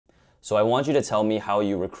So I want you to tell me how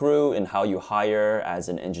you recruit and how you hire as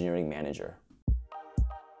an engineering manager.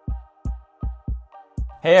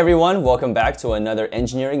 Hey everyone, welcome back to another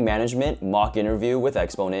engineering management mock interview with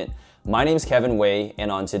Exponent. My name is Kevin Wei,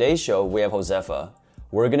 and on today's show we have Josefa.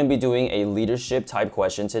 We're going to be doing a leadership type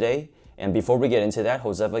question today. And before we get into that,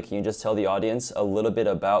 Josefa, can you just tell the audience a little bit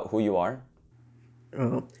about who you are?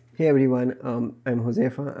 Hey everyone, I'm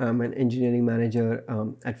Josefa. I'm an engineering manager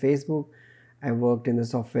at Facebook. I worked in the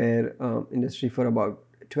software industry for about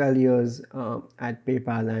 12 years at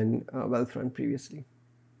PayPal and Wealthfront previously.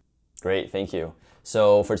 Great, thank you.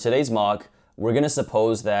 So for today's mock, we're going to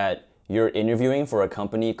suppose that you're interviewing for a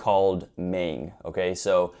company called Mang. Okay,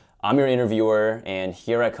 so I'm your interviewer, and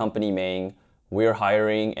here at company Mang, we're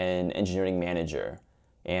hiring an engineering manager.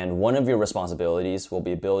 And one of your responsibilities will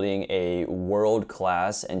be building a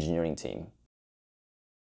world-class engineering team.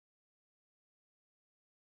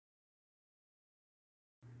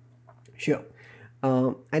 Sure.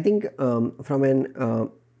 I think from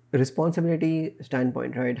an responsibility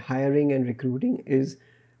standpoint, right, hiring and recruiting is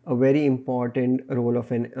a very important role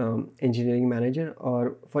of an engineering manager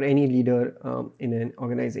or for any leader in an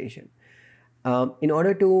organization. In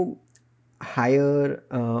order to hire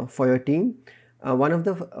for your team, one of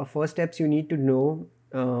the first steps you need to know,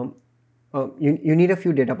 you need a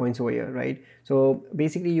few data points over here, right? So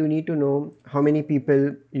basically you need to know how many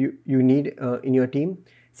people you need in your team.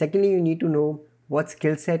 Secondly, you need to know what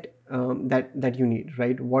skill set that you need,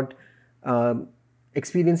 right? What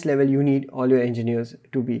experience level you need all your engineers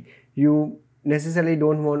to be. You necessarily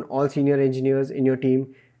don't want all senior engineers in your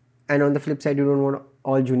team, and on the flip side you don't want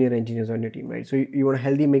all junior engineers on your team, right? So you want a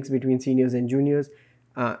healthy mix between seniors and juniors,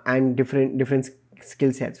 and different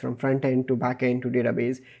skill sets from front end to back end to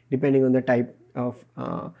database, depending on the type of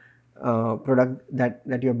product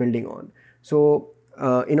that you're building on. So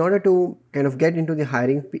in order to kind of get into the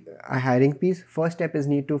hiring piece, first step is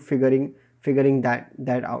need to figuring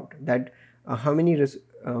that out, that how many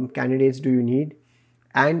candidates do you need,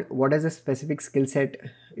 and what is the specific skill set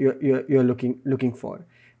you're looking for.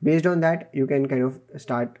 Based on that, you can kind of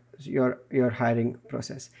start your hiring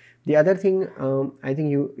process. The other thing I think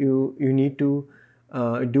you need to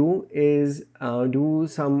do is do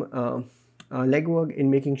some legwork in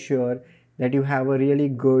making sure that you have a really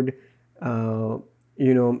good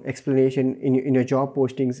explanation in your job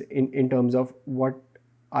postings in terms of what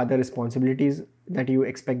are the responsibilities that you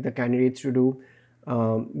expect the candidates to do.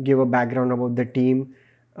 Give a background about the team.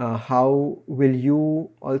 How will you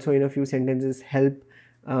also in a few sentences help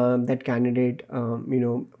that candidate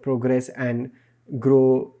progress and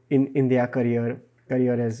grow in their career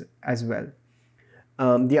as well.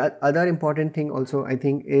 The other important thing also I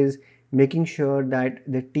think is making sure that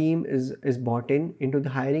the team is bought into the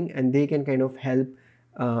hiring, and they can kind of help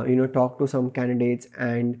talk to some candidates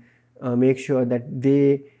and make sure that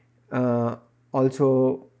they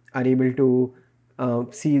also are able to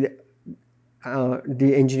see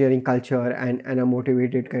the engineering culture and are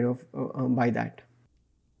motivated kind of by that.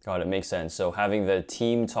 Got it, makes sense. So having the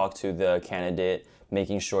team talk to the candidate,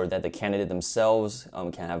 making sure that the candidate themselves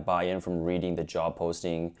can have buy-in from reading the job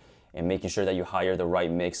posting, and making sure that you hire the right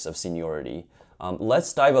mix of seniority.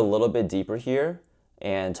 Let's dive a little bit deeper here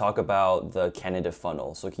and talk about the candidate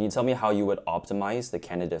funnel. So can you tell me how you would optimize the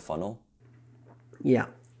candidate funnel? Yeah,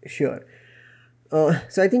 sure.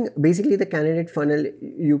 So I think basically the candidate funnel,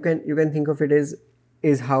 you can think of it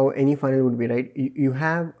is how any funnel would be, right? You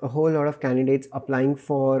have a whole lot of candidates applying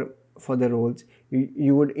for the roles.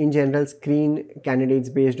 You would in general screen candidates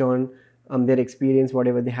based on their experience,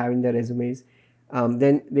 whatever they have in their resumes.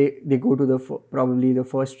 Then they go to probably the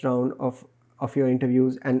first round of your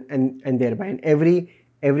interviews, and thereby, and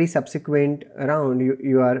every subsequent round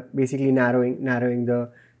you are basically narrowing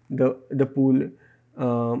the pool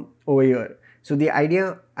over here. So the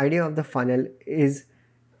idea of the funnel is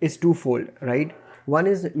twofold, right? One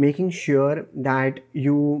is making sure that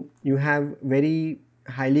you have very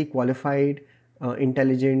highly qualified,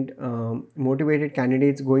 intelligent, motivated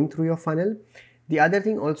candidates going through your funnel. The other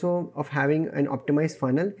thing also of having an optimized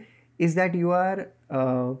funnel is that you are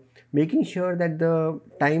making sure that the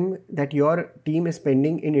time that your team is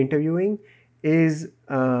spending in interviewing is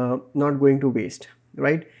not going to waste,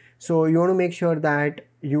 right? So you want to make sure that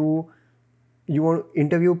you want to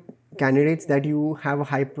interview candidates that you have a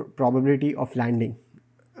high probability of landing,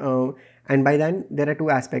 and by then there are two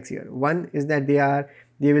aspects here. One is that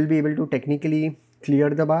they will be able to technically clear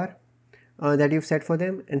the bar that you've set for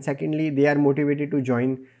them, and secondly they are motivated to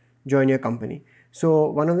join your company. So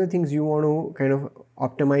one of the things you want to kind of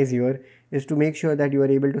optimize here is to make sure that you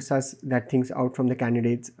are able to suss that things out from the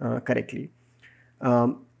candidates correctly.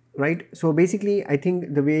 right? So basically, I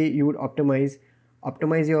think the way you would optimize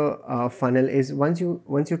your funnel is once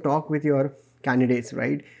you talk with your candidates,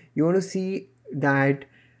 right? You want to see that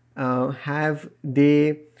have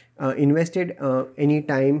they invested any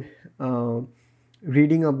time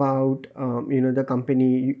reading about the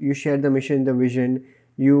company. You share the mission, the vision.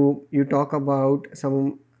 You talk about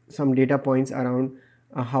some data points around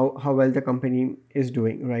how well the company is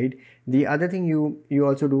doing, right? The other thing you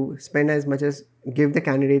also do, spend as much as give the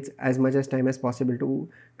candidates as much as time as possible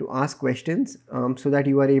to ask questions, so that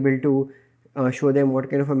you are able to show them what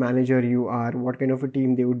kind of a manager you are, what kind of a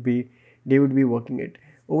team they would be working at.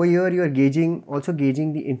 Over here you are gauging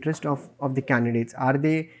the interest of the candidates.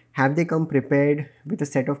 Have they come prepared with a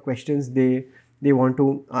set of questions they want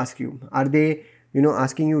to ask you? Are they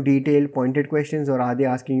asking you detailed pointed questions, or are they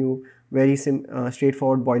asking you very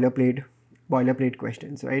straightforward boilerplate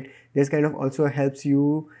questions, right? This kind of also helps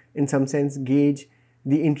you in some sense gauge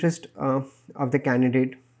the interest of the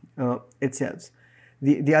candidate itself.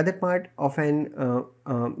 The other part of the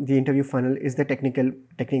interview funnel is the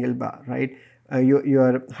technical bar, right?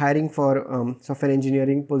 You're hiring for software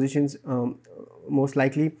engineering positions, most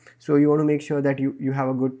likely, so you want to make sure that you have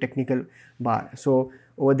a good technical bar. So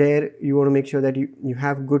over there you want to make sure that you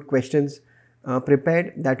have good questions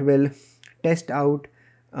prepared that will test out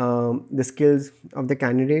the skills of the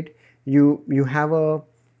candidate. You have a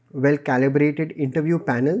well calibrated interview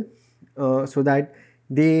panel, so that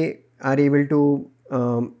they are able to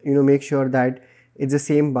make sure that it's the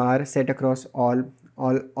same bar set across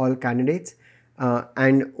all candidates,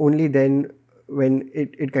 and only then when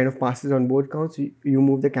it kind of passes on both counts, you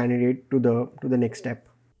move the candidate to the next step.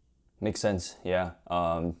 Makes sense. Yeah.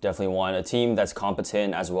 Definitely want a team that's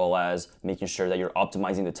competent, as well as making sure that you're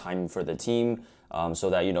optimizing the time for the team, so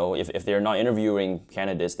that, if they're not interviewing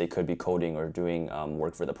candidates, they could be coding or doing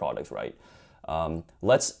work for the product, right?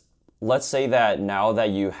 Let's say that now that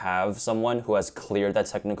you have someone who has cleared that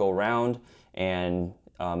technical round, and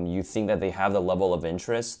you think that they have the level of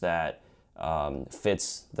interest that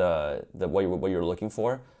fits the what you're looking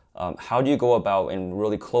for. How do you go about in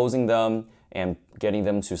really closing them and getting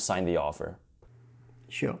them to sign the offer?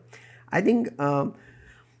 Sure. I think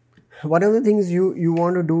one of the things you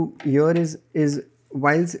want to do here is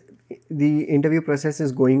whilst the interview process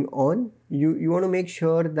is going on, you want to make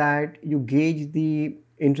sure that you gauge the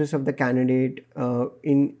interest of the candidate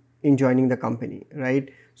in joining the company, right?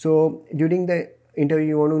 So during the interview,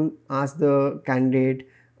 you want to ask the candidate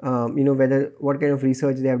whether what kind of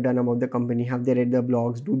research they have done about the company. Have they read the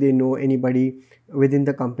blogs? Do they know anybody within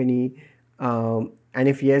the company? And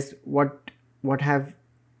if yes, what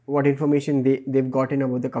information they've gotten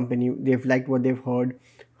about the company, they've liked what they've heard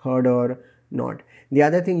or not. The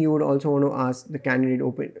other thing you would also want to ask the candidate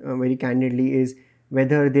very candidly is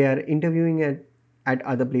whether they are interviewing at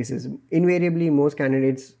other places. Invariably, most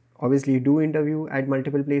candidates obviously do interview at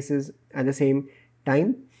multiple places at the same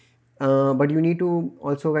time, but you need to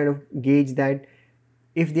also kind of gauge that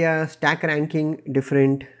if they are stack ranking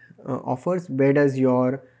different offers, where does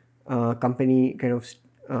your company kind of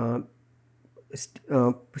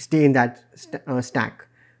stay in that stack,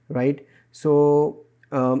 right? So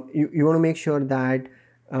you want to make sure that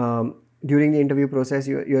during the interview process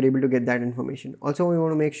you're able to get that information. Also, we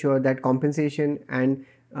want to make sure that compensation and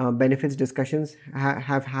benefits discussions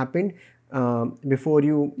have happened before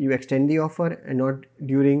you extend the offer, and not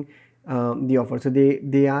during the offer. So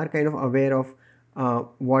they are kind of aware of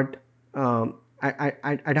what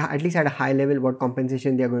at least at a high level what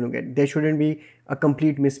compensation they are going to get. There shouldn't be a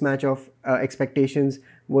complete mismatch of expectations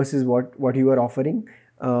versus what you are offering,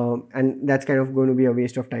 and that's kind of going to be a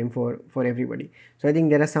waste of time for everybody. So I think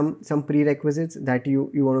there are some prerequisites that you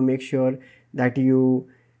want to make sure that you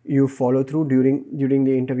follow through during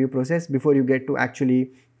the interview process before you get to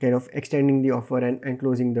actually kind of extending the offer and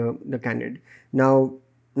closing the candidate. Now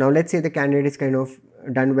let's say the candidate is kind of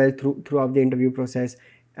done well throughout the interview process,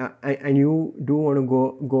 and you do want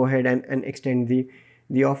to go ahead and extend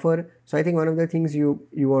the offer. So I think one of the things you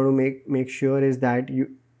want to make sure is that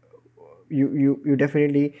you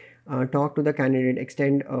definitely talk to the candidate,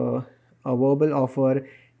 extend a verbal offer,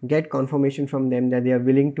 get confirmation from them that they are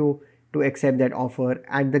willing to accept that offer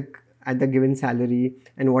at the given salary,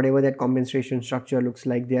 and whatever that compensation structure looks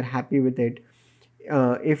like, they are happy with it.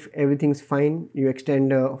 If everything's fine, you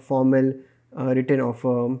extend a formal written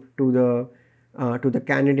offer to the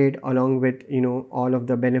candidate, along with all of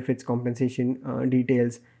the benefits, compensation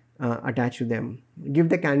details attached to them. Give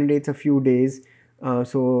the candidates a few days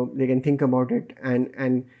so they can think about it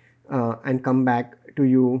and come back to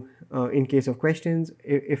you in case of questions.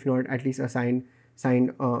 If not, at least a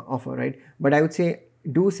signed offer, right? But I would say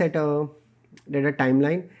do set a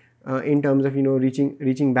timeline in terms of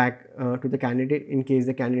reaching back to the candidate in case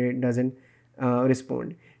the candidate doesn't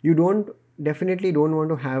respond. You definitely don't want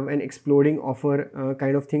to have an exploding offer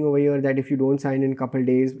kind of thing over here, that if you don't sign in a couple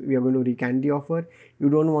days, we are going to recant the offer. You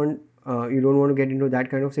don't want to get into that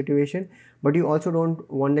kind of situation, but you also don't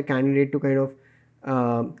want the candidate to kind of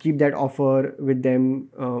keep that offer with them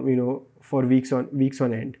for weeks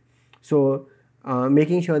on end. So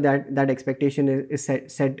making sure that that expectation is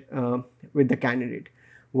set with the candidate.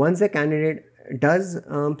 Once the candidate does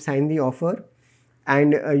sign the offer,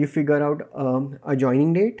 and you figure out a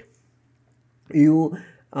joining date, you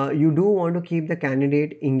do want to keep the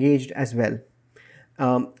candidate engaged as well.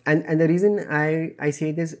 And the reason I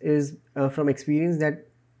say this is from experience, that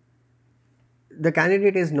the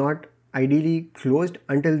candidate is not ideally closed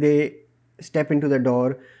until they step into the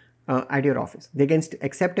door at your office. They can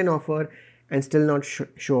accept an offer and still not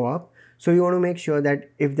show up. So you want to make sure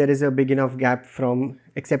that if there is a big enough gap from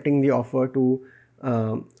accepting the offer to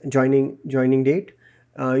joining date,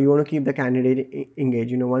 you want to keep the candidate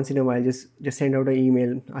engaged. Once in a while, just send out an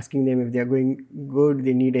email asking them if they are going good,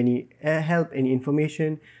 they need any help, any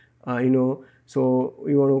information. So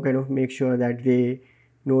you want to kind of make sure that they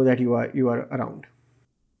know that you are around.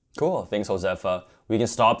 Cool. Thanks, Josefa. We can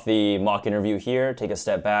stop the mock interview here, take a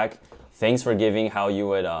step back. Thanks for giving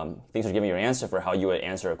your answer for how you would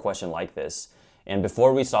answer a question like this. And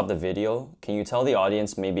before we stop the video, can you tell the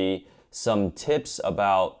audience maybe some tips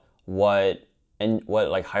about what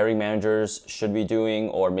like hiring managers should be doing,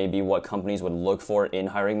 or maybe what companies would look for in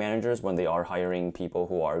hiring managers when they are hiring people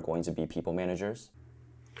who are going to be people managers?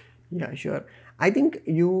 Yeah, sure. I think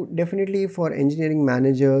you definitely, for engineering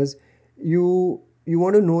managers, you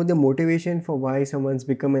want to know the motivation for why someone's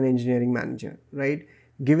become an engineering manager, right?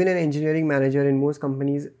 Given an engineering manager in most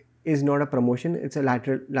companies is not a promotion, it's a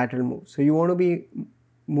lateral move. So you want to be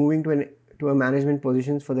moving to a management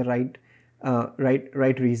positions for the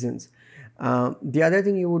right reasons. The other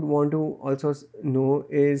thing you would want to also know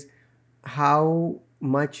is how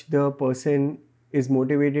much the person is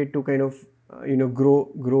motivated to kind of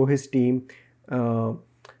grow his team, and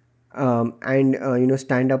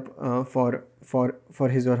stand up for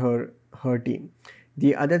his or her team.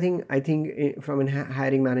 The other thing I think from a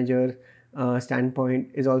hiring manager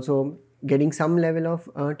standpoint is also getting some level of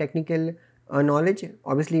technical knowledge.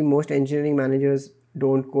 Obviously, most engineering managers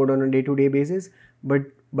don't code on a day-to-day basis, but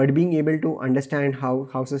being able to understand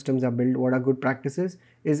how systems are built, what are good practices,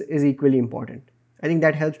 is equally important. I think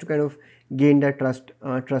that helps to kind of gain that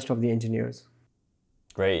trust of the engineers.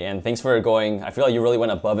 Great, and thanks for going. I feel like you really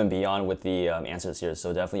went above and beyond with the answers here,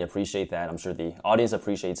 so definitely appreciate that. I'm sure the audience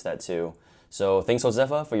appreciates that too. So thanks,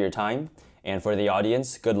 Josefa, for your time. And for the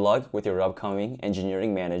audience, good luck with your upcoming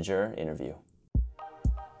engineering manager interview.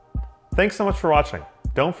 Thanks so much for watching.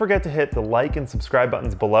 Don't forget to hit the like and subscribe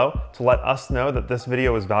buttons below to let us know that this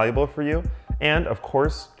video was valuable for you. And of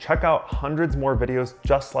course, check out hundreds more videos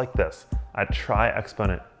just like this at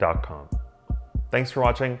tryexponent.com. Thanks for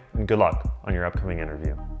watching, and good luck on your upcoming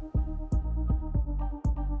interview.